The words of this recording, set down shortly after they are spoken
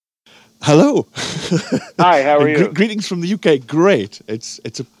Hello. Hi, how are you? Greetings from the UK. Great.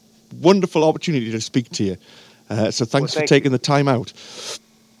 It's a wonderful opportunity to speak to you. So thanks for taking the time out.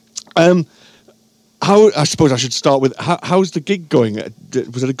 How I suppose I should start with how's the gig going?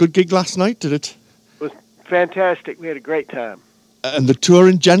 Was it a good gig last night? It was fantastic. We had a great time. And the tour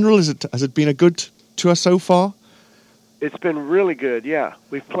in general, has it been a good tour so far? It's been really good. Yeah,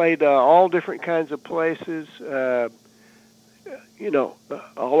 we've played all different kinds of places.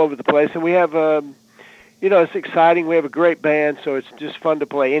 All over the place, and we have it's exciting. We have a great band, so it's just fun to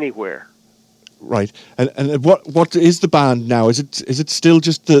play anywhere. Right. And what is the band now? Is it still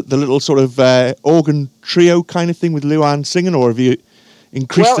just the little sort of organ trio kind of thing with Lou Ann singing, or have you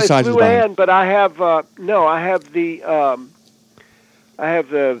increased the size of the band? Well, it's Lou Ann, but I have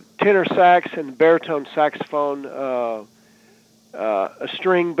the tenor sax and baritone saxophone, a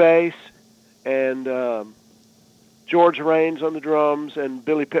string bass, and George Raines on the drums, and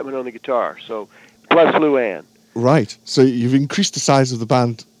Billy Pittman on the guitar. So plus Lou Ann. Right. So you've increased the size of the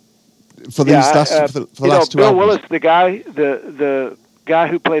band for the last two Bill albums. Willis, the guy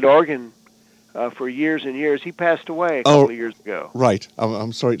who played organ for years and years, he passed away a couple of years ago. Right.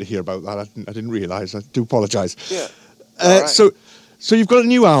 I'm sorry to hear about that. I didn't realize. I do apologize. Yeah. Right. So you've got a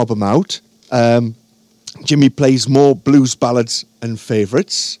new album out. Jimmie plays more blues ballads and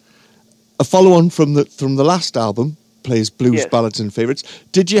favorites. A follow-on from the last album plays blues ballads and favorites.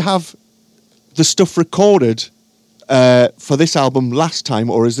 Did you have the stuff recorded for this album last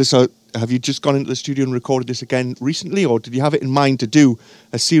time, or have you just gone into the studio and recorded this again recently, or did you have it in mind to do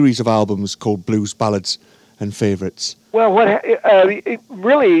a series of albums called Blues Ballads and Favorites? Well,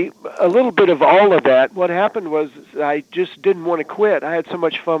 really a little bit of all of that. What happened was I just didn't want to quit. I had so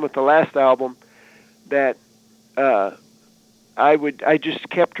much fun with the last album that I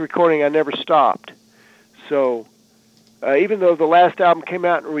just kept recording. I never stopped. So even though the last album came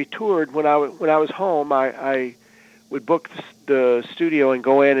out and we toured, when I was home, I would book the studio and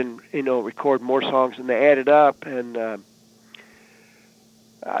go in and record more songs, and they added up, and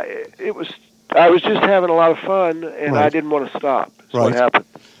I was just having a lot of fun, and I didn't want to stop. That's what happened.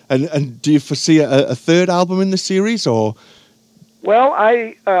 And do you foresee a third album in the series, or? Well,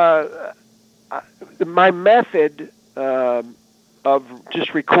 my method of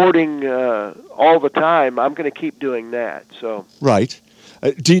just recording all the time, I'm going to keep doing that. So. Right.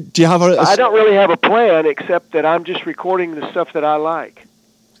 Do you have I don't really have a plan, except that I'm just recording the stuff that I like.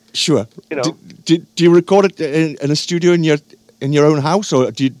 Sure. Do you record it in a studio in your own house, or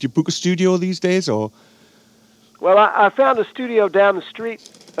do you book a studio these days, or? Well, I found a studio down the street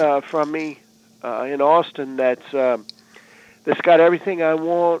from me in Austin that's got everything I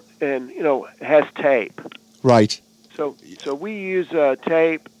want, and has tape. Right. So we use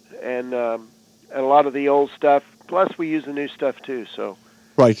tape and a lot of the old stuff. Plus, we use the new stuff too. So.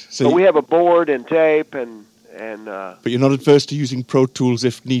 Right. So we have a board and tape and. But you're not adverse to using Pro Tools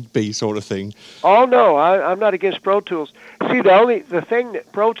if need be, sort of thing. Oh no, I'm not against Pro Tools. See, the thing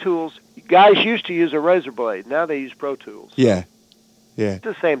that Pro Tools guys used to use a razor blade. Now they use Pro Tools. Yeah. It's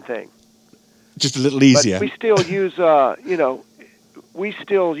the same thing. Just a little easier. But we still use we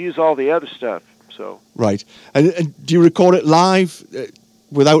still use all the other stuff. So. Right. And do you record it live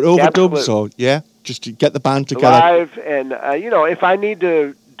without overdubs, or just to get the band together? Live, and if I need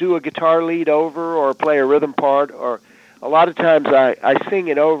to do a guitar lead over or play a rhythm part, or a lot of times I sing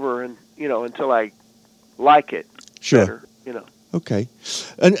it over and until I like it. Sure. Better, Okay.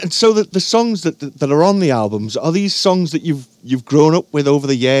 And so the songs that are on the albums, are these songs that you've grown up with over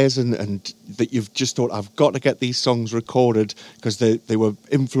the years and that you've just thought, I've got to get these songs recorded because they were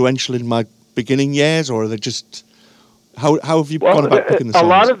influential in my beginning years, or are they just how have you gone about picking the songs? A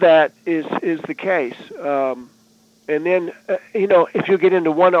lot of that is the case. And then, if you get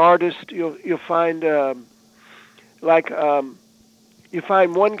into one artist, you'll find you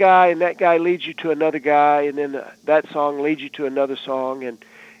find one guy, and that guy leads you to another guy, and then that song leads you to another song, and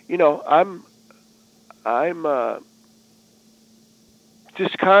I'm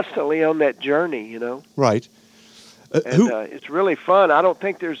just constantly on that journey, Right. It's really fun. I don't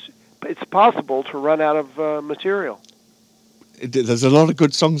think it's possible to run out of material. There's a lot of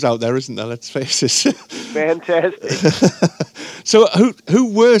good songs out there, isn't there? Let's face it. Fantastic. So,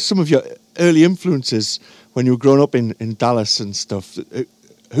 who were some of your early influences when you were growing up in Dallas and stuff?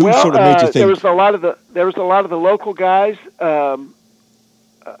 Who sort of made you think? There was a lot of the local guys. There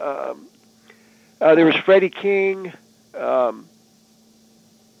was Freddie King.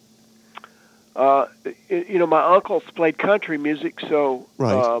 My uncles played country music, so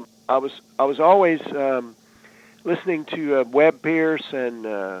I was always listening to Webb Pierce and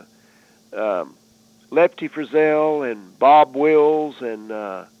Lefty Frizzell and Bob Wills and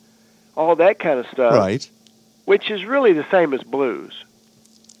all that kind of stuff. Right. Which is really the same as blues.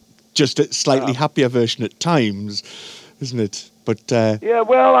 Just a slightly happier version at times, isn't it? But yeah,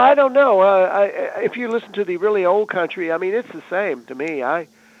 well, I don't know. If you listen to the really old country, I mean, it's the same to me.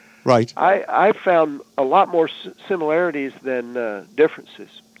 right. I found a lot more similarities than differences.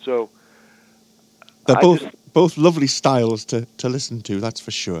 So they're both lovely styles to listen to, that's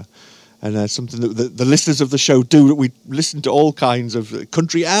for sure. And something that the listeners of the show do, that we listen to all kinds of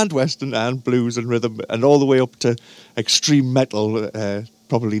country and western and blues and rhythm and all the way up to extreme metal,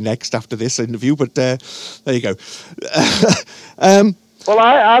 probably next after this interview. But there you go. Well,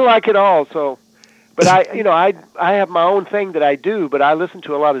 I like it all. So, but I have my own thing that I do, but I listen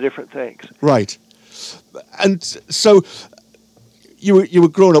to a lot of different things. Right. And so you were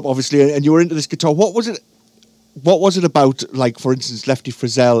growing up, obviously, and you were into this guitar. What was it about, like, for instance, Lefty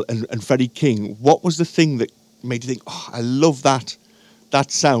Frizzell and Freddie King? What was the thing that made you think, oh, I love that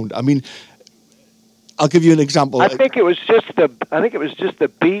sound? I mean, I'll give you an example. I think it was just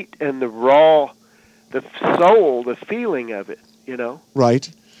the beat and the raw, the soul, the feeling of it, you know? Right.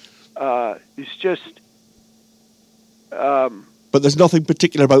 It's just... but there's nothing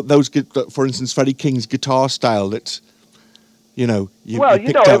particular about those, for instance, Freddie King's guitar style that... You know, it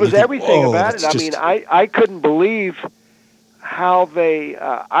was everything about it. I mean, I couldn't believe how they.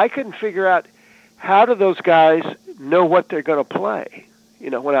 I couldn't figure out how do those guys know what they're going to play.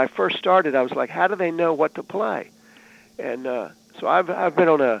 You know, when I first started, I was like, how do they know what to play? And so I've been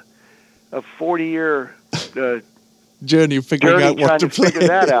on a 40-year journey of figuring out what to play. Figure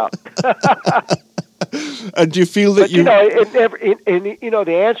that out. And do you feel that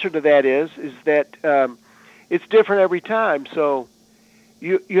the answer to that is that. It's different every time, so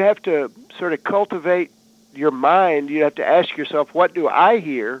you have to sort of cultivate your mind. You have to ask yourself, what do I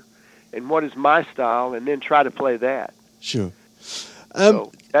hear, and what is my style, and then try to play that. Sure.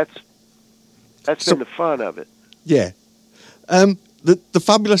 So that's been the fun of it. Yeah. The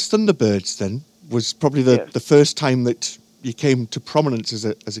Fabulous Thunderbirds then was probably the first time that you came to prominence as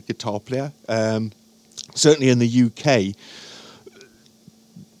a guitar player. Certainly in the UK.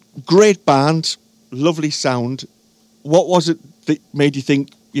 Great band. Lovely sound. What was it that made you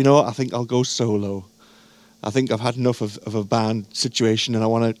think, I think I'll go solo? I think I've had enough of a band situation and I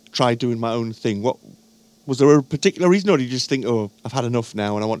want to try doing my own thing. What was there a particular reason, or did you just think, oh, I've had enough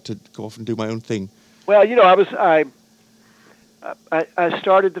now and I want to go off and do my own thing? Well, I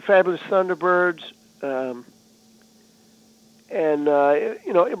started the Fabulous Thunderbirds, and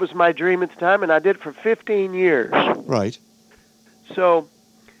it was my dream at the time, and I did it for 15 years. Right. So.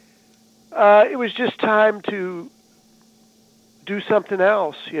 It was just time to do something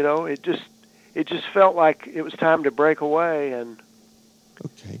else, It just felt like it was time to break away, and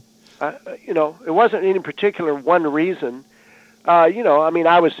okay. It wasn't any particular one reason. I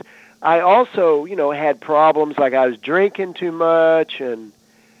also had problems, like I was drinking too much, and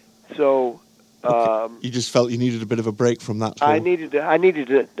so. Okay. You just felt you needed a bit of a break from that. I needed to. I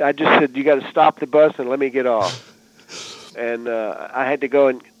just said, you got to stop the bus and let me get off, and I had to go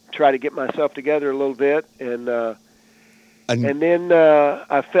and try to get myself together a little bit, and then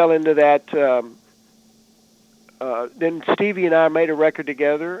I fell into that. Then Stevie and I made a record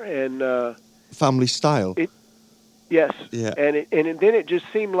together, and Family Style. Yes. Yeah. And then it just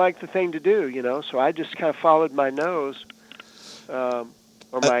seemed like the thing to do, So I just kind of followed my nose, or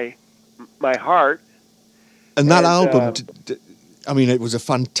my heart. And that album, it was a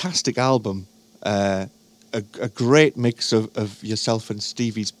fantastic album. A great mix of yourself and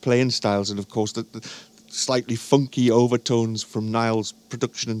Stevie's playing styles, and of course the slightly funky overtones from Niall's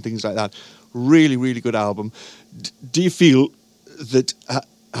production and things like that. Really, really good album. Do you feel that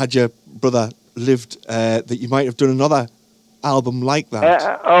had your brother lived, that you might have done another album like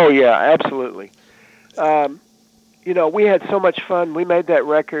that? Oh yeah, absolutely. We had so much fun. We made that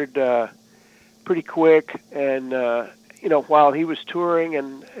record pretty quick, and while he was touring,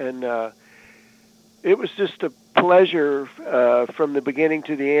 and it was just a pleasure from the beginning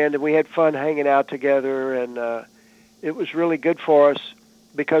to the end, and we had fun hanging out together, and it was really good for us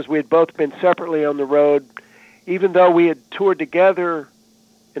because we had both been separately on the road. Even though we had toured together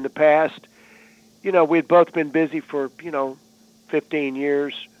in the past, we had both been busy for, 15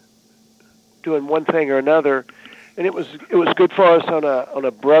 years doing one thing or another, and it was good for us on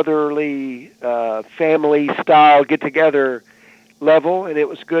a brotherly, family-style get-together level, and it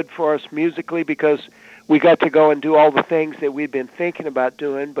was good for us musically because we got to go and do all the things that we'd been thinking about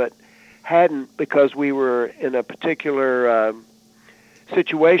doing but hadn't because we were in a particular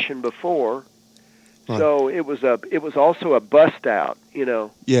situation before. Right. So it was also a bust out,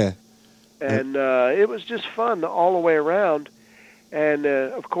 Yeah. And it was just fun all the way around. And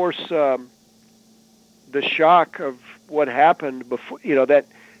of course, the shock of what happened before, that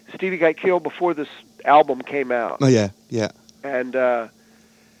Stevie got killed before this album came out. Oh yeah, yeah. And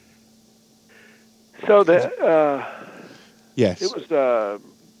so yes,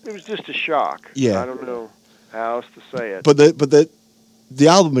 it was just a shock. Yeah. I don't know how else to say it. But the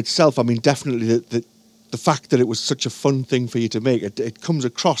album itself, I mean, definitely the fact that it was such a fun thing for you to make, it comes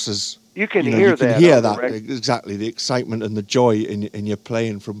across as you can hear that record. exactly, the excitement and the joy in your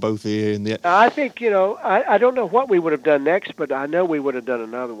playing from both ear and the. I think I don't know what we would have done next, but I know we would have done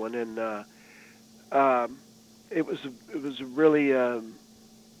another one, and it was really a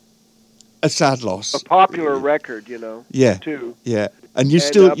sad loss, a popular record, Yeah, too. Yeah, and you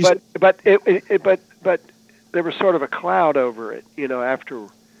still, but there was sort of a cloud over it, after.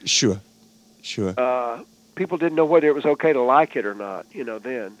 Sure. People didn't know whether it was okay to like it or not,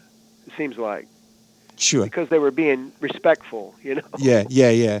 then. It seems like. Sure. Because they were being respectful,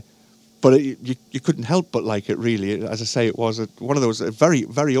 Yeah. But you couldn't help but like it, really. As I say, it was one of those very,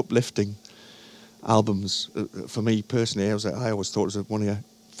 very uplifting albums for me personally. I always thought it was one of your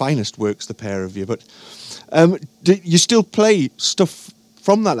finest works, the pair of you. But do you still play stuff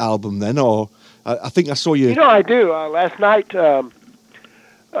from that album then, or I think I saw you. I do. Last night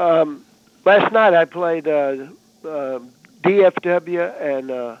I played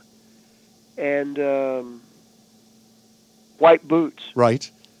DFW and White Boots. Right.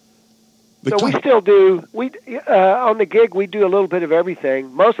 So we still do. We on the gig we do a little bit of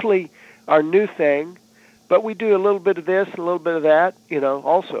everything. Mostly our new thing, but we do a little bit of this, a little bit of that.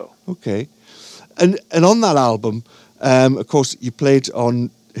 Also. Okay. And on that album, of course, you played on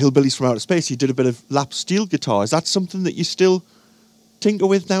Hillbillies from Outer Space. You did a bit of lap steel guitar. Is that something that you still tinker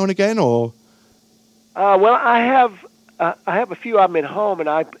with now and again, or? Well, I have a few of them at home,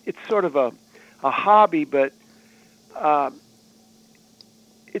 and it's sort of a hobby, but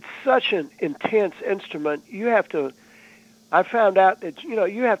it's such an intense instrument. I found out that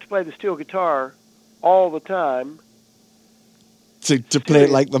you have to play the steel guitar all the time to play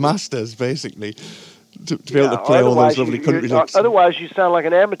it like the masters, basically. To be able to play all those lovely country licks. Otherwise, you sound like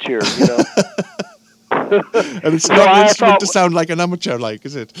an amateur, And it's not an instrument to sound like an amateur,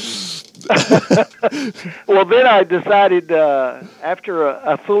 is it? Well, then I decided,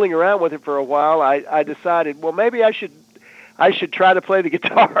 after fooling around with it for a while, I decided, well, maybe I should try to play the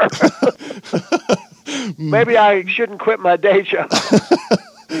guitar. Maybe I shouldn't quit my day job.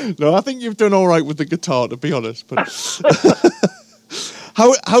 No, I think you've done all right with the guitar, to be honest. But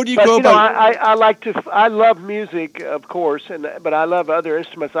how do you go about? I love music, of course, but I love other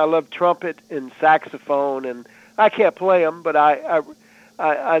instruments. I love trumpet and saxophone, and I can't play them, but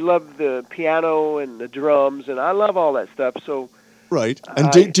I love the piano and the drums, and I love all that stuff. So. Right.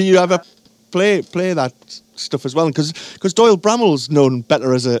 And do you ever play that stuff as well? Because Doyle Bramall's known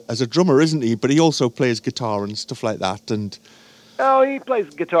better as a drummer, isn't he? But he also plays guitar and stuff like that. And he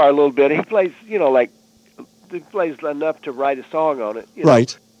plays guitar a little bit. He plays, he plays enough to write a song on it.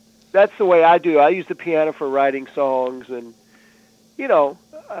 Right. That's the way I do. I use the piano for writing songs, and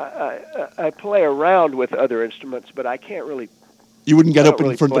I play around with other instruments, but I can't really. You wouldn't get up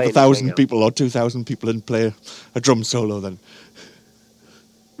in front of 1,000 people or 2,000 people and play a drum solo then?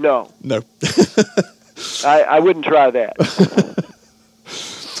 No. I wouldn't try that.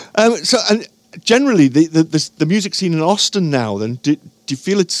 And generally, the music scene in Austin now, then, do you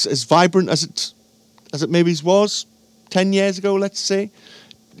feel it's as vibrant as it maybe was 10 years ago, let's say?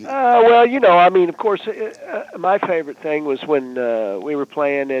 Well, of course, my favorite thing was when we were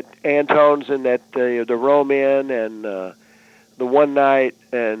playing at Antone's and at the Rome Inn and the One Night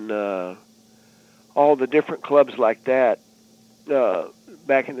and all the different clubs like that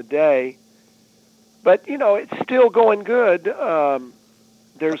back in the day. But, it's still going good.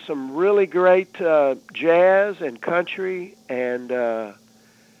 There's some really great jazz and country and... Are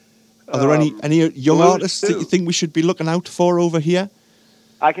there any young artists that you think we should be looking out for over here?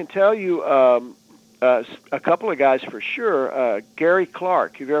 I can tell you a couple of guys for sure. Gary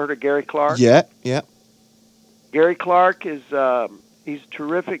Clark. Have you ever heard of Gary Clark? Yeah. Gary Clark is he's a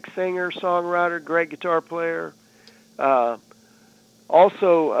terrific singer, songwriter, great guitar player.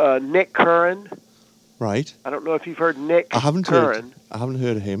 Also, Nick Curran. Right. I don't know if you've heard Nick Curran. I haven't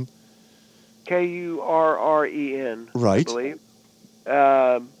heard of him. Kurren. Right. I believe.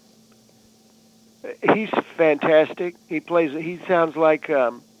 He's fantastic. He sounds like, I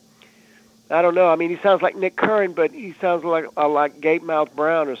don't know. I mean, he sounds like Nick Curran, but he sounds like Gabe Mouth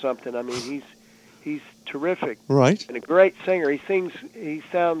Brown or something. I mean, he's terrific. Right. And a great singer. He sings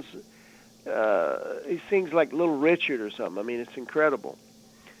like Little Richard or something. I mean, it's incredible.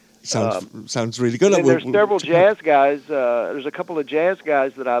 Sounds really good. And there's several jazz guys. There's a couple of jazz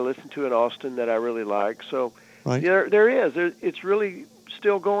guys that I listen to in Austin that I really like. So right. there is. It's really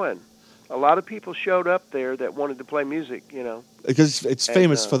still going. A lot of people showed up there that wanted to play music, Because it's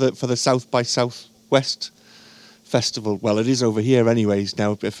famous for the South by Southwest festival. Well, it is over here anyways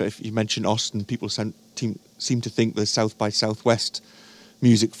now. If you mention Austin, people seem to think the South by Southwest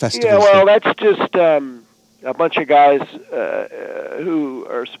music festival. Yeah, well, that's just a bunch of guys who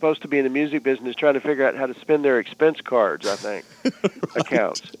are supposed to be in the music business trying to figure out how to spend their expense cards, I think, right.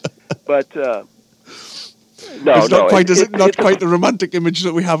 Accounts. But no, it's not quite the romantic image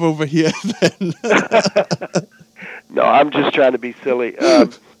that we have over here. Then. No, I'm just trying to be silly.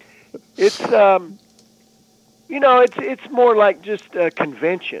 It's it's more like just a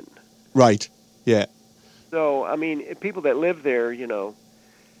convention. Right. Yeah. So I mean, people that live there,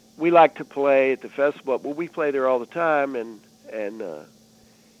 we like to play at the festival. Well, we play there all the time, and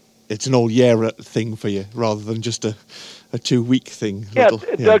it's an all year thing for you rather than just a 2-week thing. Yeah,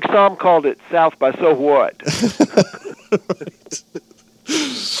 Doug Somm called it South by So What.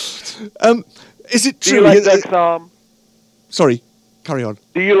 Is it true? Do you like Doug Somm? Sorry, carry on.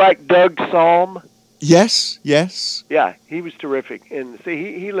 Do you like Doug Somm? Yes. Yeah, he was terrific, and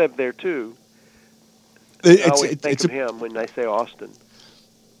see, he lived there too. I always think of him when I say Austin.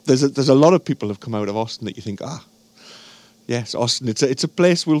 There's a lot of people have come out of Austin that you think, yes, Austin. It's a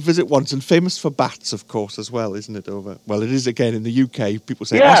place we'll visit once, and famous for bats, of course, as well, isn't it? It is again in the UK. People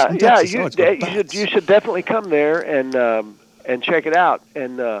say, Austin, Texas, you should definitely come there and check it out.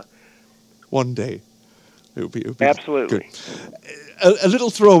 And one day, it would be absolutely good. A little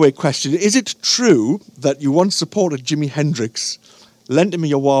throwaway question: is it true that you once supported Jimi Hendrix, lent him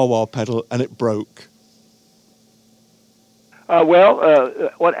your wah-wah pedal, and it broke?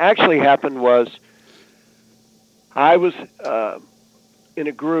 What actually happened was I was in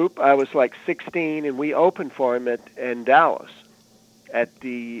a group. I was like 16, and we opened for him in Dallas at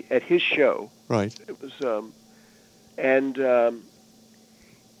his show. Right. It was,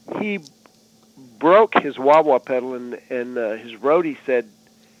 he broke his wah-wah pedal, and his roadie said,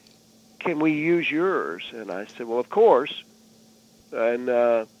 "Can we use yours?" And I said, "Well, of course." And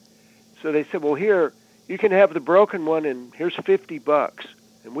so they said, "Well, here." You can have the broken one, and here's $50.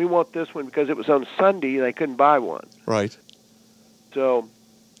 And we want this one because it was on Sunday, and they couldn't buy one. Right. So.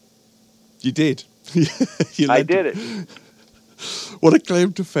 You did. I did it. What a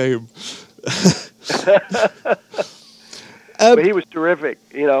claim to fame. But he was terrific.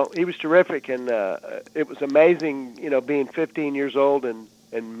 He was terrific, and it was amazing, being 15 years old and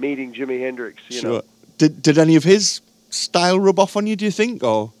meeting Jimi Hendrix, Sure. Did any of his style rub off on you, do you think,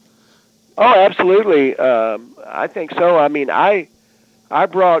 or? Oh, absolutely. I think so. I mean, I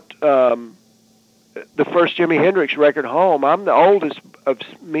brought the first Jimi Hendrix record home. I'm the oldest of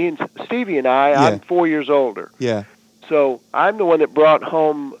me and Stevie and I. Yeah. I'm 4 years older. Yeah. So I'm the one that brought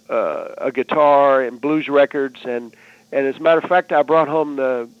home a guitar and blues records, and as a matter of fact, I brought home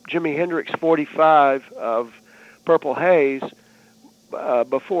the Jimi Hendrix 45 of Purple Haze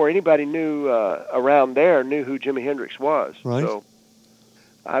before anybody knew around there knew who Jimi Hendrix was. Right. So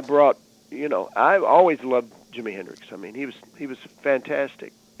I brought. I always loved Jimi Hendrix. I mean, he was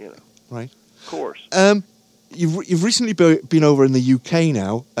fantastic. Right. Of course. You've recently been over in the UK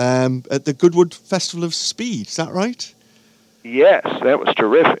now at the Goodwood Festival of Speed. Is that right? Yes, that was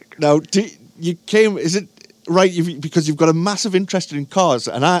terrific. Now, you came? Is it right? Because you've got a massive interest in cars,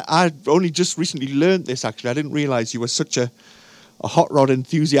 and I only just recently learned this. Actually, I didn't realise you were such a hot rod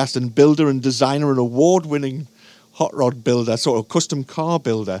enthusiast and builder and designer and award-winning hot rod builder, sort of custom car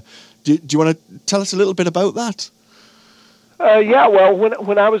builder. Do you want to tell us a little bit about that? Yeah, well,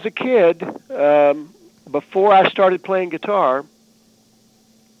 when I was a kid, before I started playing guitar,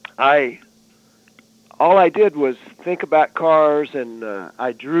 all I did was think about cars, and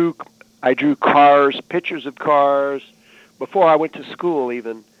I drew cars, pictures of cars, before I went to school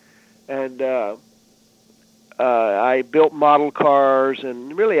even, and I built model cars,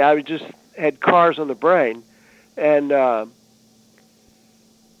 and really I just had cars on the brain, and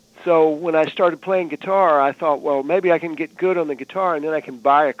so when I started playing guitar, I thought, well, maybe I can get good on the guitar, and then I can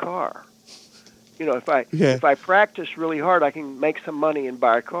buy a car. If I practice really hard, I can make some money and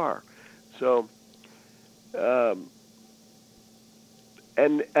buy a car. So,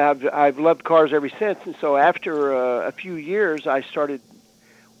 and I've loved cars ever since. And so after a few years, I started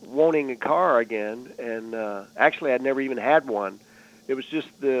wanting a car again. And actually, I'd never even had one. It was just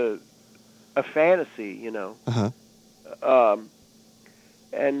a fantasy, Uh-huh.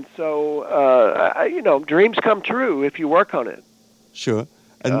 And so, dreams come true if you work on it. Sure.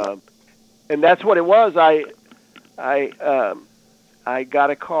 And that's what it was. I I got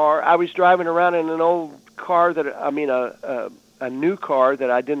a car. I was driving around in an old car a new car that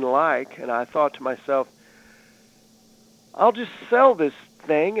I didn't like, and I thought to myself, I'll just sell this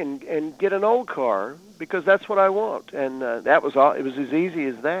thing and get an old car because that's what I want. And that was all. It was as easy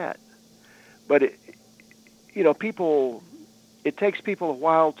as that. But it takes people a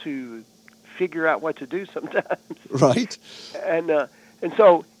while to figure out what to do sometimes. Right. And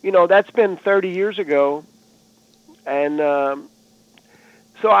so that's been 30 years ago, and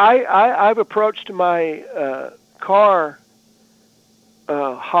so I've approached my car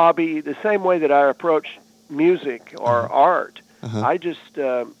hobby the same way that I approach music or art. I just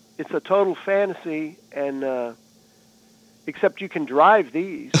it's a total fantasy, and except you can drive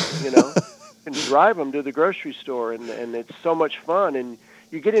these, and drive them to the grocery store, and it's so much fun. And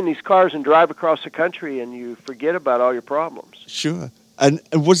you get in these cars and drive across the country, and you forget about all your problems. Sure. And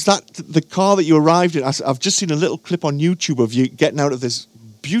was that the car that you arrived in? I've just seen a little clip on YouTube of you getting out of this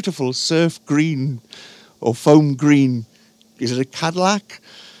beautiful surf green or foam green. Is it a Cadillac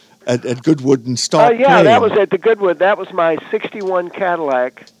at Goodwood and start yeah, playing? that was at the Goodwood. That was my '61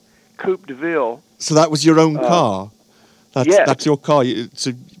 Cadillac Coupe de Ville. So that was your own car? Yes. That's your car.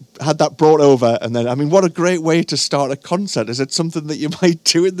 So had that brought over, and then, I mean, what a great way to start a concert. Is it something that you might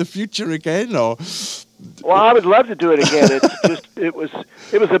do in the future again, or? Well, I would love to do it again. It's just it was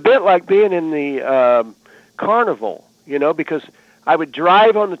a bit like being in the carnival, because I would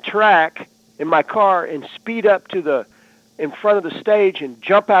drive on the track in my car and speed up to in front of the stage and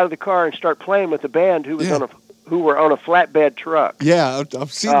jump out of the car and start playing with the band who were on a flatbed truck. Yeah,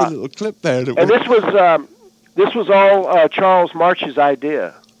 I've seen the little clip there. And this was all Charles March's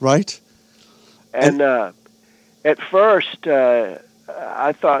idea. Right. And at first,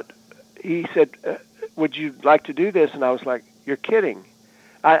 I thought, he said, would you like to do this? And I was like, you're kidding.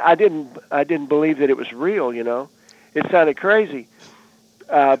 I didn't believe that it was real, It sounded crazy.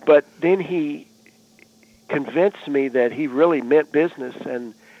 But then he convinced me that he really meant business,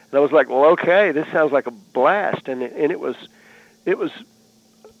 and I was like, well, okay, this sounds like a blast. And it was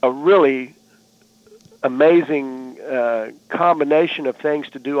a really amazing combination of things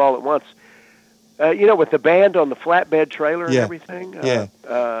to do all at once. With the band on the flatbed trailer and everything.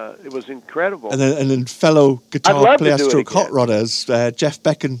 It was incredible. And then fellow guitar player stroke hot rodders, Jeff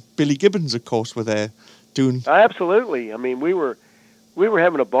Beck and Billy Gibbons, of course, were there doing. Absolutely. I mean, we were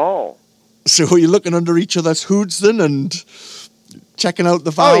having a ball. So were you looking under each other's hoods then and checking out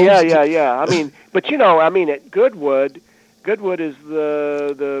the valves? Oh yeah. I mean, but at Goodwood is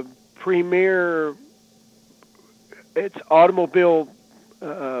the premier. It's automobile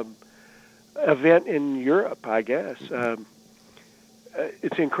event in Europe, I guess.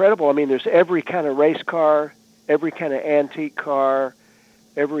 It's incredible. I mean, there's every kind of race car, every kind of antique car,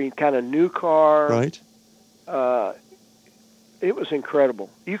 every kind of new car. Right. It was incredible.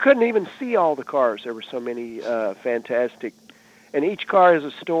 You couldn't even see all the cars. There were so many fantastic, and each car has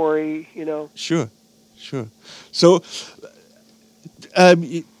a story, Sure. So,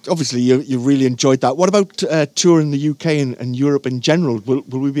 obviously, you really enjoyed that. What about touring the UK and Europe in general? Will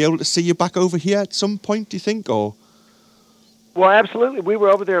we be able to see you back over here at some point, do you think? Or? Well, absolutely. We were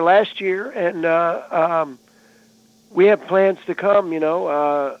over there last year, and we have plans to come,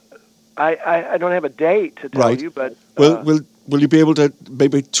 I don't have a date to tell you, but... Will you be able to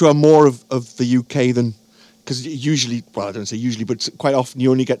maybe tour more of the UK than... Because usually, well, I don't say usually, but quite often you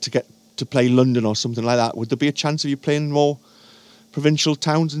only get to play London or something like that. Would there be a chance of you playing more provincial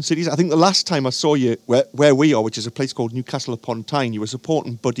towns and cities? I think the last time I saw you, where we are, which is a place called Newcastle upon Tyne, you were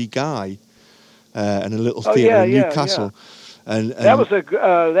supporting Buddy Guy in a little theatre in Newcastle. Yeah. And that was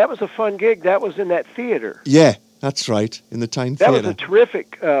a fun gig. That was in that theatre. Yeah, that's right, in the Tyne Theatre. That was a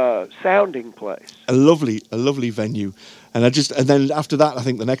terrific sounding place. A lovely venue. And then after that, I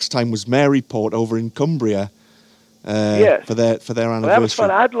think the next time was Maryport over in Cumbria. Yes. For their anniversary. Well, that was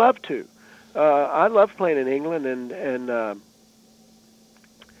fun. I'd love to. I love playing in England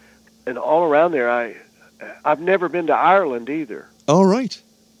and all around there. I've never been to Ireland either. Oh, right.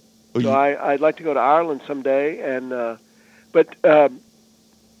 So I'd like to go to Ireland someday,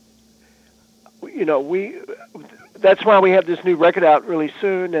 that's why we have this new record out really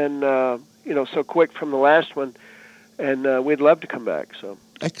soon, and so quick from the last one, and we'd love to come back. So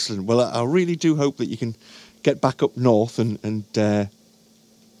excellent. Well, I really do hope that you can get back up north and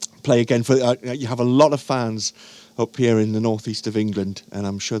play again. You have a lot of fans up here in the northeast of England, and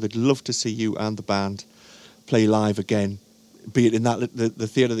I'm sure they'd love to see you and the band play live again, be it in the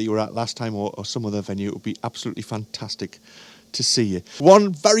theatre that you were at last time or some other venue. It would be absolutely fantastic to see you.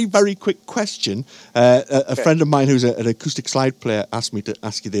 One very, very quick question. A friend of mine who's an acoustic slide player asked me to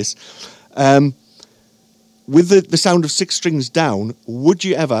ask you this. with the sound of Six Strings Down, would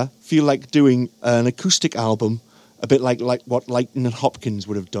you ever feel like doing an acoustic album, a bit like what Lightning and Hopkins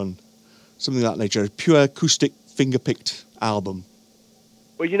would have done? Something of that nature, a pure acoustic, finger-picked album.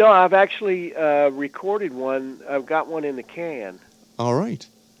 Well, you know, I've actually recorded one. I've got one in the can. All right.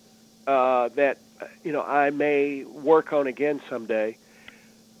 That, you know, I may work on again someday.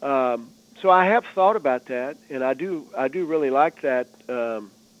 So I have thought about that, and I do really like that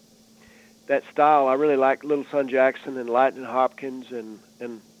that style. I really like Little Son Jackson and Lightning Hopkins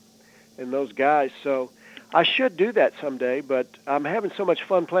and those guys. So I should do that someday, but I'm having so much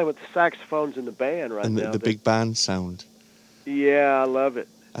fun playing with the saxophones in the band right now. And the big band sound. Yeah, I love it.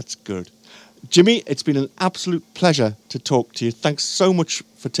 That's good. Jimmie, it's been an absolute pleasure to talk to you. Thanks so much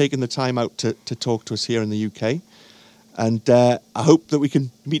for taking the time out to talk to us here in the UK. And I hope that we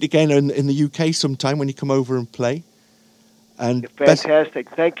can meet again in the UK sometime when you come over and play. And fantastic.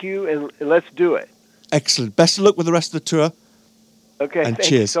 Thank you, and let's do it. Excellent. Best of luck with the rest of the tour. Okay, and thank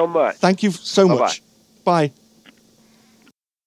cheers. you so much. Thank you so Bye-bye. much. Bye.